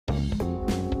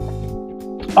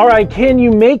All right, can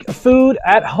you make food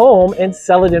at home and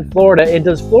sell it in Florida? And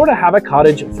does Florida have a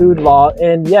cottage food law?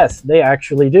 And yes, they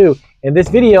actually do. In this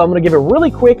video, I'm going to give a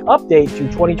really quick update to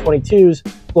 2022's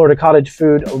Florida cottage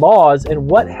food laws and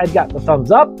what had got the thumbs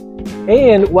up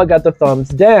and what got the thumbs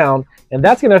down. And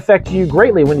that's going to affect you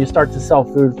greatly when you start to sell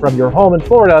food from your home in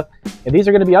Florida. And these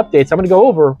are going to be updates I'm going to go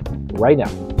over right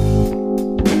now.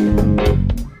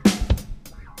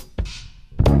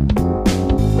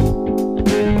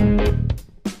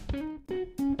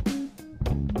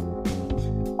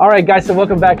 All right, guys, so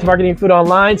welcome back to Marketing Food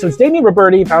Online. So it's Damien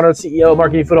Roberti, founder and CEO of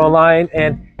Marketing Food Online.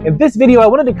 And in this video, I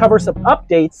wanted to cover some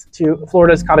updates to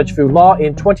Florida's cottage food law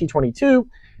in 2022.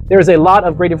 There's a lot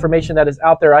of great information that is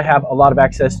out there I have a lot of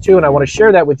access to, and I want to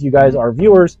share that with you guys, our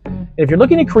viewers. And if you're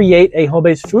looking to create a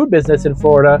home-based food business in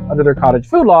Florida under their cottage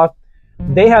food law,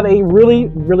 they have a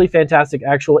really fantastic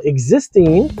actual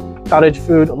existing cottage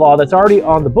food law that's already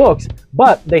on the books,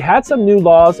 but they had some new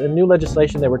laws and new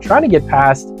legislation they were trying to get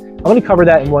passed. I'm going to cover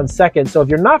that in 1 second. So if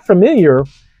you're not familiar,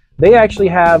 they actually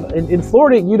have, in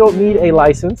Florida, you don't need a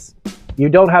license, you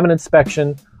don't have an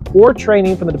inspection or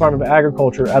training from the Department of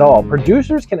Agriculture at all.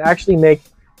 Producers can actually make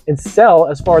and sell,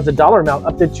 as far as the dollar amount,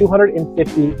 up to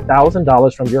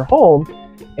 $250,000 from your home.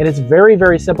 And it's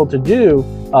very simple to do.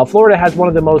 Florida has one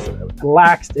of the most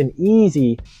laxed and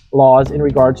easy laws in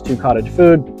regards to cottage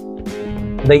food.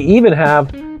 They even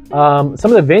have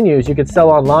some of the venues you can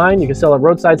sell online, you can sell at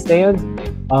roadside stands,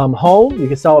 home, you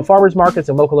can sell at farmers markets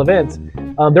and local events.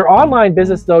 Their online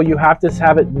business, though, you have to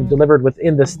have it delivered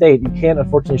within the state. You can't,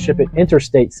 unfortunately, ship it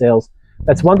interstate sales.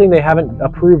 That's one thing they haven't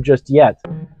approved just yet.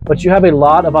 But you have a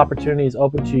lot of opportunities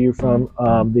open to you from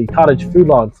the cottage food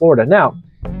law in Florida. Now,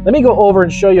 let me go over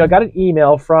and show you. I got an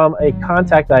email from a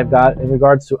contact I've got in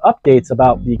regards to updates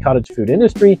about the cottage food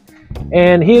industry.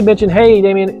 And he had mentioned, hey,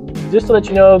 Damien, just to let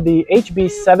you know, the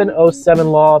HB 707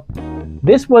 law,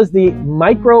 this was the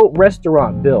micro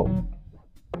restaurant bill.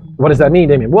 What does that mean,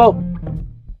 Damien? Well,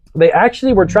 they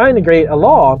actually were trying to create a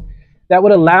law that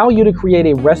would allow you to create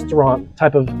a restaurant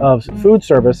type of food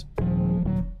service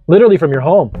literally from your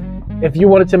home. If you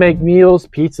wanted to make meals,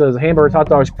 pizzas, hamburgers, hot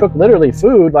dogs, cook literally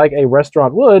food like a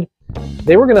restaurant would,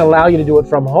 they were going to allow you to do it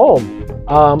from home.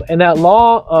 And that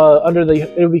law,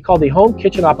 it would be called the Home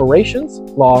Kitchen Operations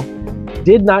Law,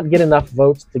 did not get enough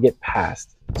votes to get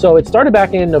passed. So it started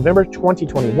back in November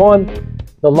 2021.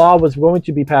 The law was going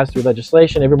to be passed through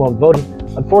legislation. Everyone voted,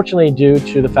 unfortunately, due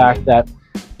to the fact that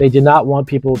they did not want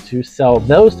people to sell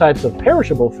those types of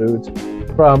perishable foods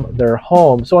from their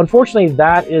home. So unfortunately,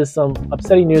 that is some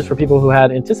upsetting news for people who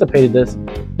had anticipated this,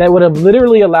 that would have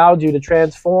literally allowed you to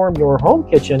transform your home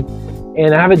kitchen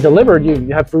and have it delivered. You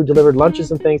have food delivered,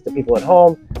 lunches and things to people at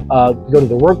home, go to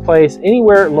the workplace,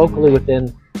 anywhere locally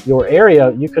within your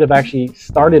area. You could have actually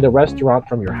started a restaurant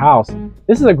from your house.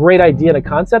 This is a great idea and a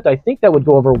concept. I think that would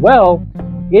go over well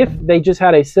if they just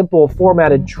had a simple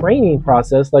formatted training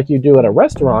process like you do at a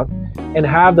restaurant, and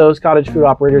have those cottage food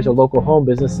operators or local home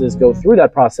businesses go through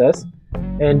that process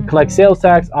and collect sales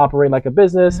tax, operate like a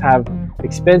business, have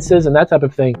expenses and that type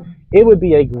of thing. It would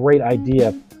be a great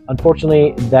idea.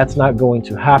 Unfortunately, that's not going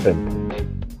to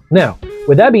happen. Now,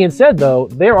 with that being said, though,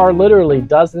 there are literally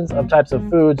dozens of types of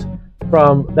foods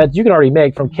that you can already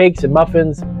make, from cakes and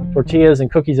muffins, tortillas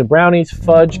and cookies and brownies,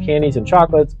 fudge, candies and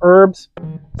chocolates, herbs,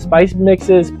 spice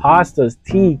mixes, pastas,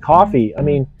 tea, coffee,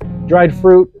 dried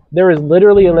fruit. There is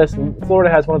literally a list. Florida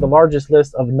has one of the largest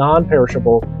lists of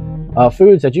non-perishable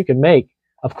foods that you can make.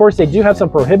 Of course, they do have some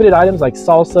prohibited items like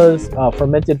salsas,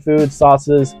 fermented foods,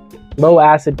 sauces,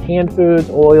 low-acid canned foods,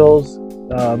 oils,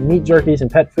 meat jerkies, and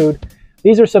pet food.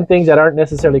 These are some things that aren't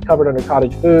necessarily covered under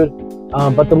cottage food,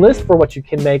 but the list for what you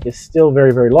can make is still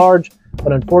very large.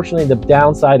 But unfortunately, the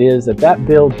downside is that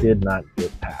bill did not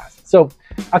get passed. So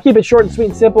I'll keep it short and sweet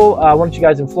and simple. I want you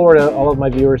guys in Florida, all of my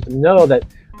viewers, to know that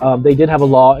they did have a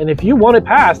law. And if you want it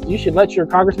passed, you should let your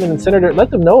congressman and senator, let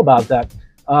them know about that.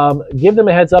 Give them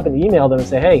a heads up and email them and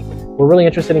say, hey, we're really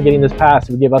interested in getting this passed.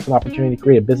 It would give us an opportunity to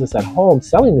create a business at home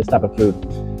selling this type of food.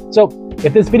 So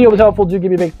if this video was helpful, do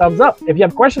give me a big thumbs up. If you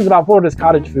have questions about Florida's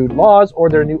cottage food laws or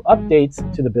their new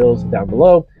updates to the bills down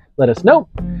below, let us know.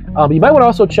 You might want to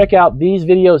also check out these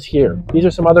videos here. These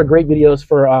are some other great videos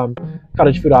for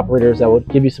cottage food operators that will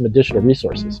give you some additional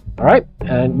resources. All right,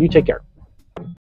 and you take care.